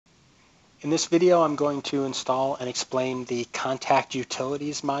In this video, I'm going to install and explain the Contact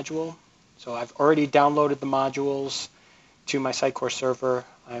Utilities module. So I've already downloaded the modules to my Sitecore server.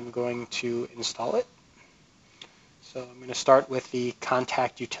 I'm going to install it. So I'm going to start with the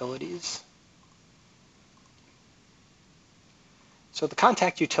Contact Utilities. So the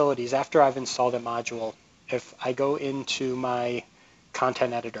Contact Utilities, after I've installed a module, if I go into my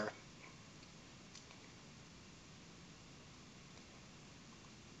content editor,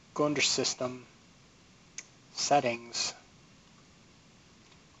 go under System, Settings,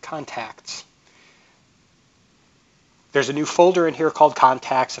 Contacts. There's a new folder in here called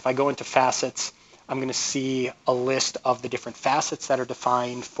Contacts. If I go into Facets, I'm going to see a list of the different facets that are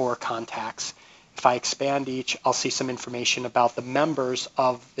defined for contacts. If I expand each, I'll see some information about the members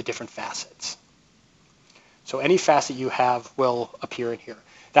of the different facets. So any facet you have will appear in here.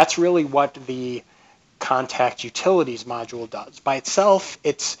 That's really what the Contact Utilities module does. By itself,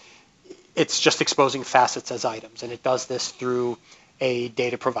 it's just exposing facets as items, and it does this through a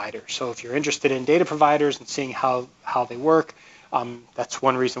data provider. So if you're interested in data providers and seeing how they work, that's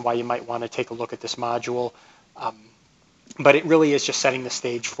one reason why you might want to take a look at this module. But it really is just setting the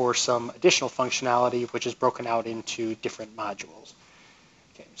stage for some additional functionality, which is broken out into different modules.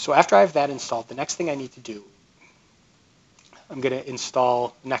 Okay, so after I have that installed, the next thing I need to do, I'm going to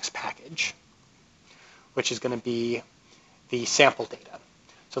install the next package, which is going to be the sample data.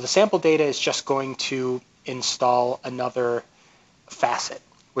 So the sample data is just going to install another facet,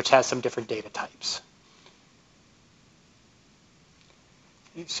 which has some different data types.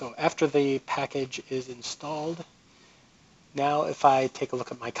 Okay, so after the package is installed, now if I take a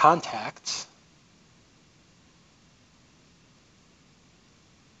look at my contacts,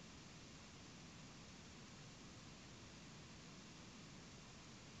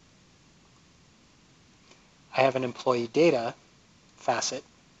 I have an employee data facet,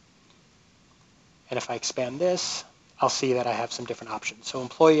 and if I expand this, I'll see that I have some different options. So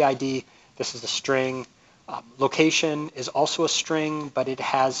employee ID, this is a string. Location is also a string, but it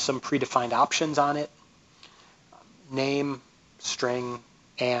has some predefined options on it. Name, string,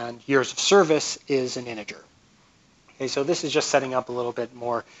 and years of service is an integer. Okay, so this is just setting up a little bit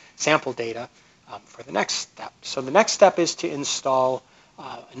more sample data for the next step. So the next step is to install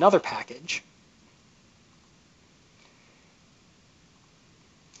another package.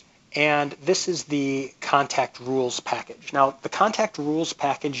 And this is the contact rules package. Now, the contact rules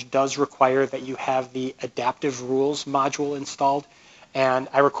package does require that you have the adaptive rules module installed. And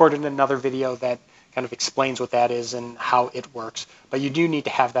I recorded another video that kind of explains what that is and how it works. But you do need to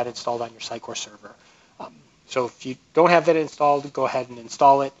have that installed on your Sitecore server. So if you don't have that installed, go ahead and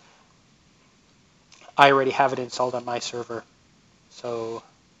install it. I already have it installed on my server. So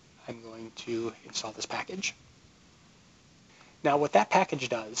I'm going to install this package. Now, what that package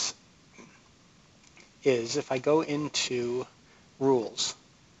does is if I go into rules,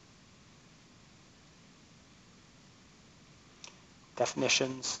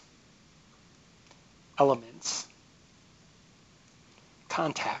 definitions, elements,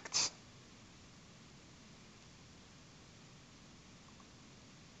 contacts,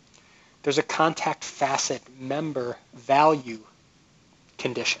 there's a contact facet member value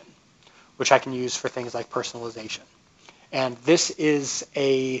condition, which I can use for things like personalization. And this is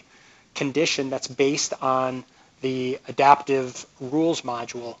a condition that's based on the adaptive rules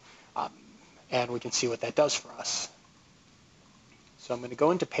module, and we can see what that does for us. So I'm going to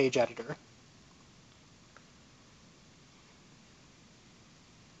go into page editor.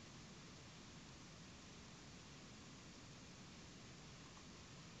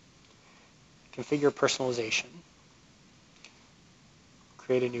 Configure personalization.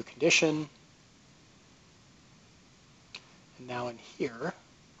 Create a new condition. And now in here,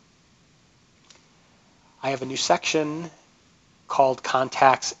 I have a new section called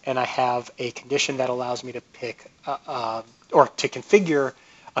contacts, and I have a condition that allows me to pick or to configure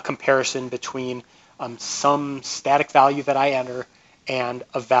a comparison between some static value that I enter and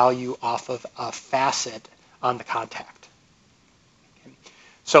a value off of a facet on the contact. Okay.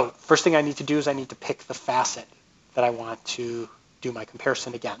 So first thing I need to do is I need to pick the facet that I want to do my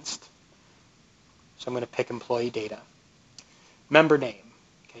comparison against. So I'm going to pick employee data. Member name.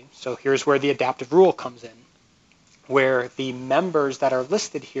 Okay, so here's where the adaptive rule comes in, where the members that are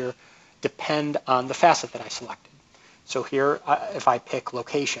listed here depend on the facet that I selected. So here, if I pick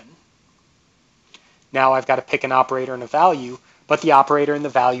location, now I've got to pick an operator and a value, but the operator and the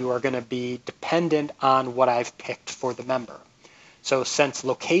value are going to be dependent on what I've picked for the member. So since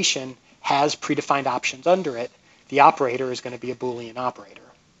location has predefined options under it, the operator is going to be a Boolean operator.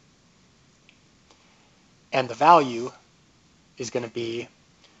 And the value is going to be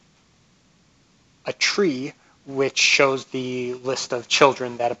a tree which shows the list of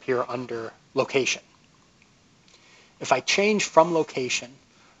children that appear under location. If I change from location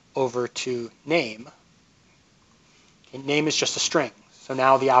over to name, okay, name is just a string. So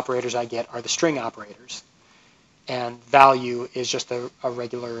now the operators I get are the string operators. And value is just a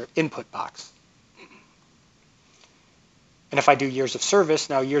regular input box. And if I do years of service,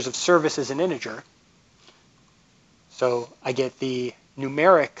 now years of service is an integer. So I get the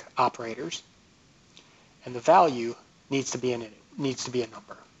numeric operators, and the value needs to be a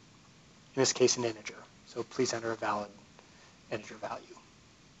number. In this case, an integer. So please enter a valid integer value.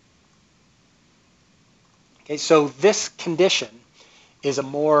 Okay, so this condition is a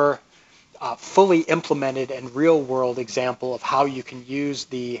more fully implemented and real-world example of how you can use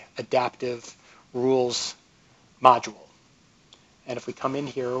the adaptive rules module. And if we come in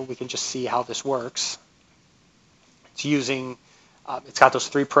here, we can just see how this works. It's using, it's got those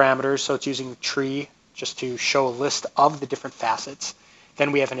 3 parameters, so it's using tree just to show a list of the different facets.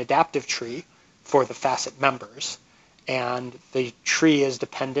 Then we have an adaptive tree for the facet members, and the tree is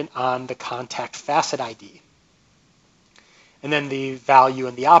dependent on the contact facet ID. And then the value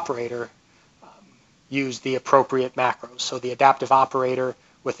and the operator use the appropriate macros. So the adaptive operator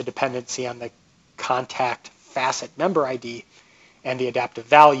with the dependency on the contact facet member ID, and the adaptive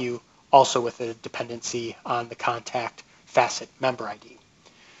value also with a dependency on the contact facet member ID.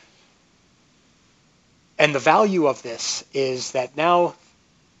 And the value of this is that now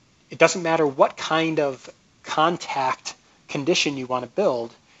it doesn't matter what kind of contact condition you want to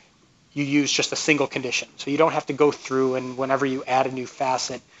build, you use just a single condition. So you don't have to go through and whenever you add a new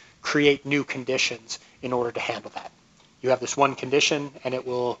facet, create new conditions in order to handle that. You have this one condition and it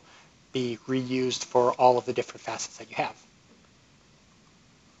will be reused for all of the different facets that you have.